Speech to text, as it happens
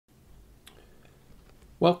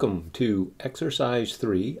Welcome to exercise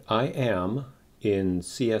 3, I am in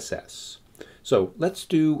CSS. So let's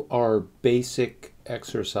do our basic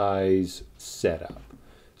exercise setup.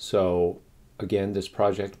 So again, this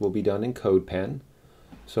project will be done in Codepen.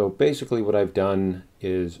 So basically what I've done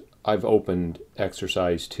is I've opened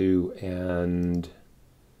exercise 2 and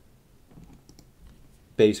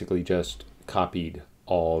basically just copied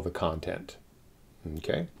all the content.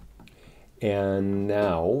 Okay, and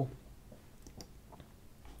now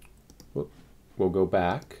we'll go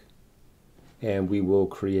back and we will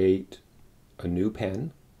create a new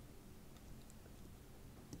pen,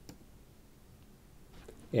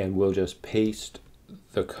 and we'll just paste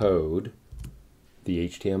the code, the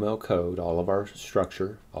HTML code, all of our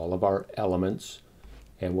structure, all of our elements,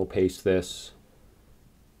 and we'll paste this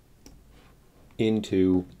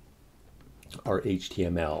into our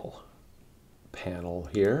HTML panel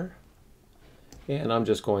here. And I'm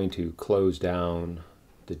just going to close down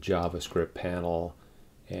the JavaScript panel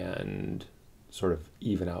and sort of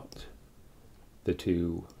even out the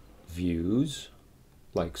two views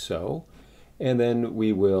like so. And then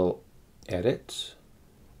we will edit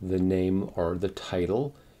the name or the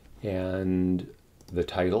title, and the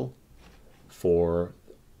title for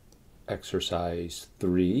exercise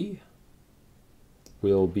 3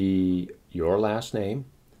 will be your last name,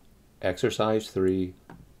 exercise 3,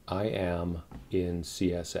 I am in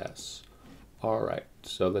CSS. All right,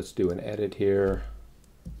 so let's do an edit here.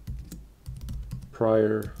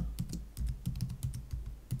 Prior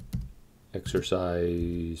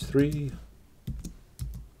exercise 3,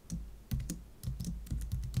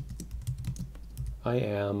 I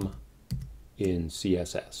am in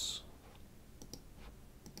CSS.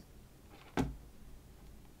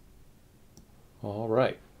 All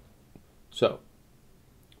right, so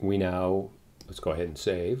we now, let's go ahead and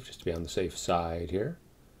save just to be on the safe side here.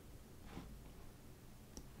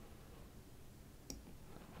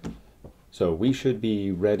 So we should be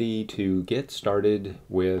ready to get started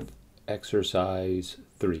with exercise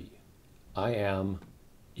 3. I am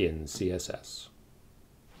in CSS.